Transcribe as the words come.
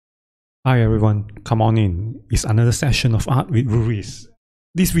Hi everyone, come on in. It's another session of Art with Ruiz.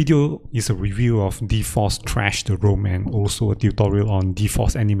 This video is a review of dForce Thrash the Room and also a tutorial on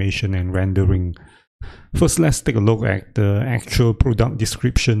dForce animation and rendering. First, let's take a look at the actual product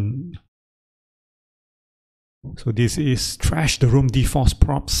description. So this is Thrash the Room dForce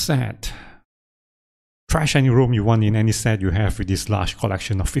prop set. Thrash any room you want in any set you have with this large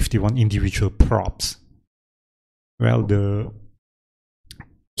collection of 51 individual props. Well, the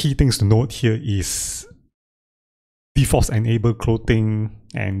key things to note here is dForce enabled clothing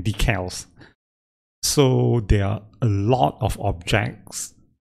and decals. So there are a lot of objects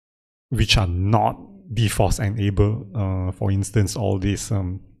which are not dForce enabled. For instance, all this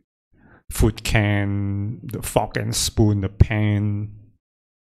food can, the fork and spoon, the pan.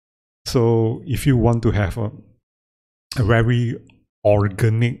 So if you want to have a very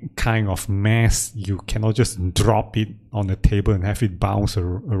organic kind of mess, you cannot just drop it on the table and have it bounce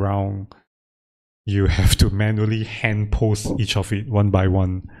around. You have to manually hand pose each of it one by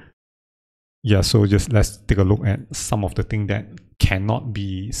one. Yeah, so just let's take a look at some of the things that cannot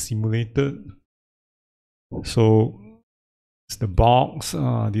be simulated. So it's the box,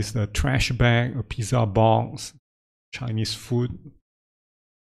 this is the trash bag, a pizza box, Chinese food,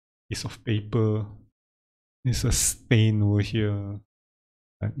 piece of paper. There's a stain over here.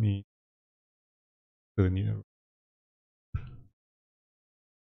 Let me turn it around.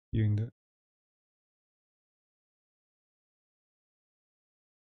 Doing that.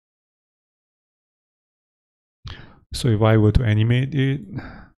 So if I were to animate it,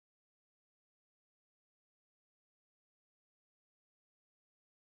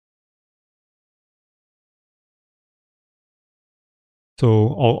 so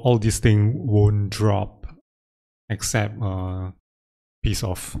all these things won't drop except a piece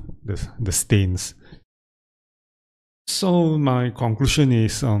of the stains. So my conclusion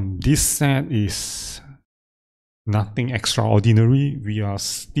is this set is nothing extraordinary. We are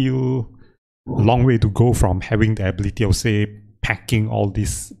still a long way to go from having the ability of, say, packing all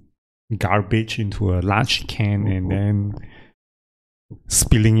this garbage into a large can and then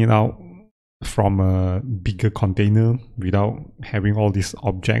spilling it out from a bigger container without having all these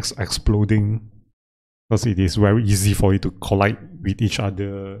objects exploding, because it is very easy for it to collide with each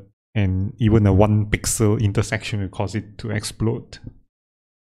other, and even a 1 pixel intersection will cause it to explode.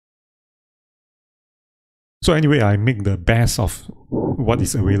 So anyway, I make the best of what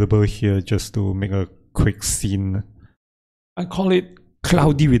is available here just to make a quick scene. I call it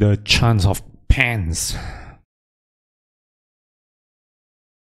cloudy with a chance of pans.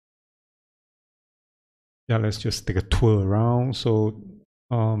 Yeah, let's just take a tour around. So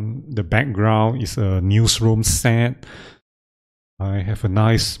the background is a newsroom set. I have a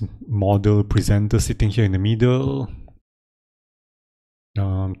nice model presenter sitting here in the middle.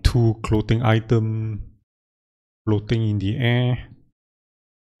 2 clothing items floating in the air,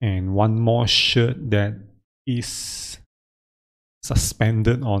 and 1 more shirt that is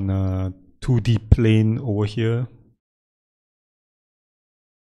suspended on a 2D plane over here.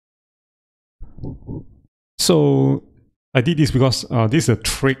 So I did this because this is a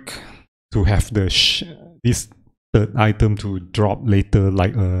trick to have this third item to drop later,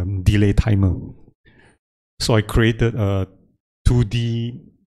 like a delay timer. So I created a 2D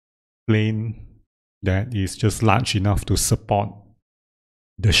plane that is just large enough to support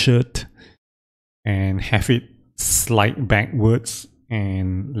the shirt and have it slide backwards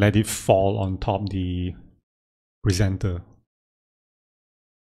and let it fall on top the presenter.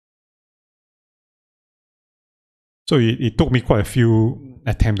 So it took me quite a few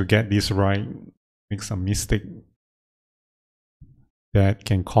attempts to get this right, make some mistake that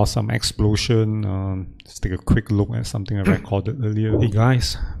can cause some explosion. Let's take a quick look at something I recorded earlier. Hey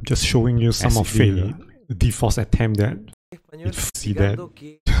guys, I'm just showing you some of the dForce attempt that you see that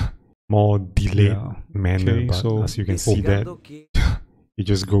more delayed manner, okay, but so as you can see that it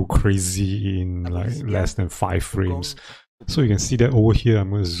just go crazy in like less than 5 frames. So you can see that over here. I'm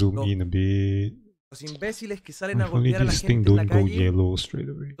going to zoom in a bit. Los imbéciles que salen a Only golpear a la this thing gente en la don't go calle yellow straight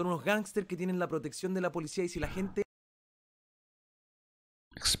away. son unos gángsters que tienen la protección de la policía, y si la gente...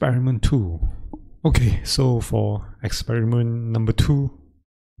 Experiment 2. Okay, so for experiment number 2,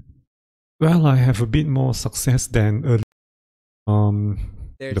 well, I have a bit more success than earlier.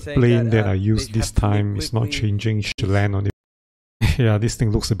 The plane that I used this time is not changing. You should land on it. Yeah, this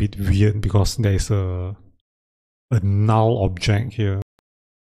thing looks a bit weird because there's a null object here.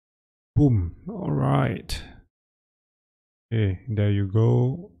 Boom. Alright. Okay, there you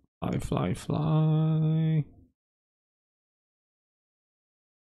go. Fly, fly, fly.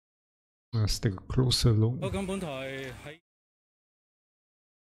 Let's take a closer look.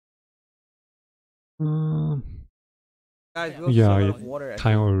 Guys, we also Yeah, saw a lot it of water.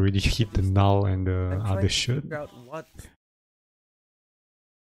 kind of already hit the null and the I'm trying other to shirt. figure out what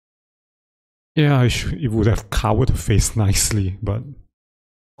Yeah, it would have covered the face nicely, but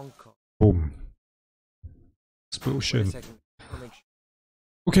Hong Kong. boom. Wait a Explosion. second. I wanna make sure.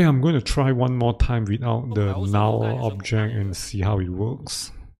 Okay, I'm going to try one more time without the null object and see how it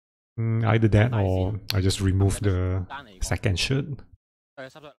works. Either that or I just remove the second shirt.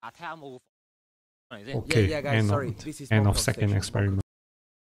 Okay, Yeah, guys, sorry. This is end Hong of Kong second station. experiment.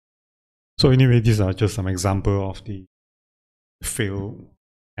 So anyway, these are just some example of the failed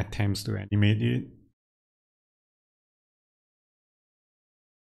attempts to animate it.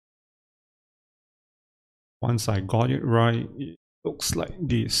 Once I got it right, it looks like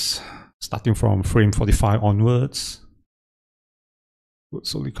this. Starting from frame 45 onwards. Would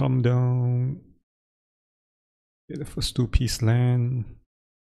slowly come down. Get the first two piece land.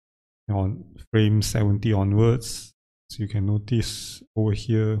 On frame 70 onwards. So you can notice over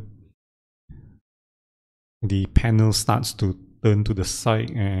here the panel starts to turn to the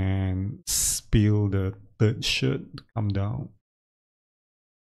side and spill the third shirt to come down.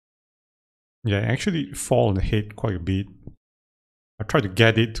 Yeah, actually fall on the head quite a bit. I tried to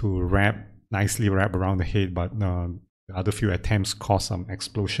get it to nicely wrap around the head, but the other few attempts caused some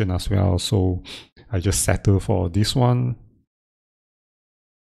explosion as well, so I just settled for this one.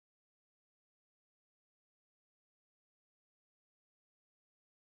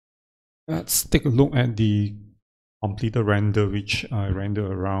 Let's take a look at the completed render, which I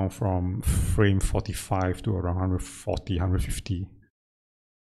rendered around from frame 45 to around 140, 150.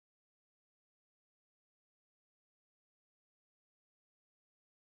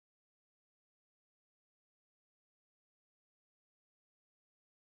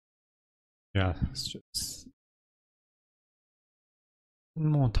 Yeah, it's just one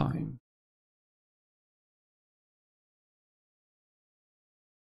more time.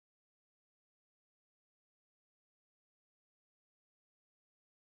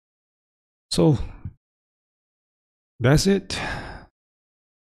 So that's it.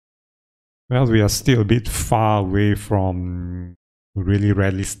 Well, we are still a bit far away from really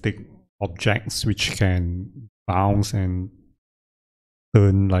realistic objects which can bounce and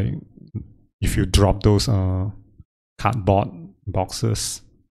turn, like if you drop those cardboard boxes.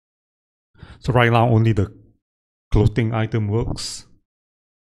 So right now only the clothing item works.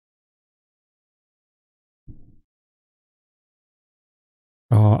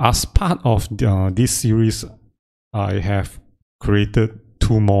 As part of this series, I have created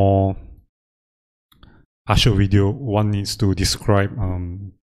two more partial video. One is to describe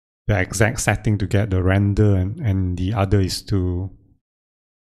the exact setting to get the render, and the other is to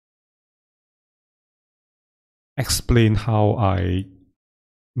explain how I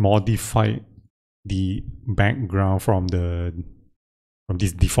modified the background from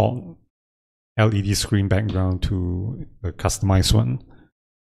this default LED screen background to a customized one.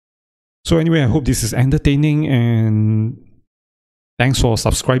 So anyway, I hope this is entertaining, and thanks for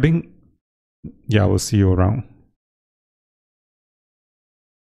subscribing. Yeah, I will see you around.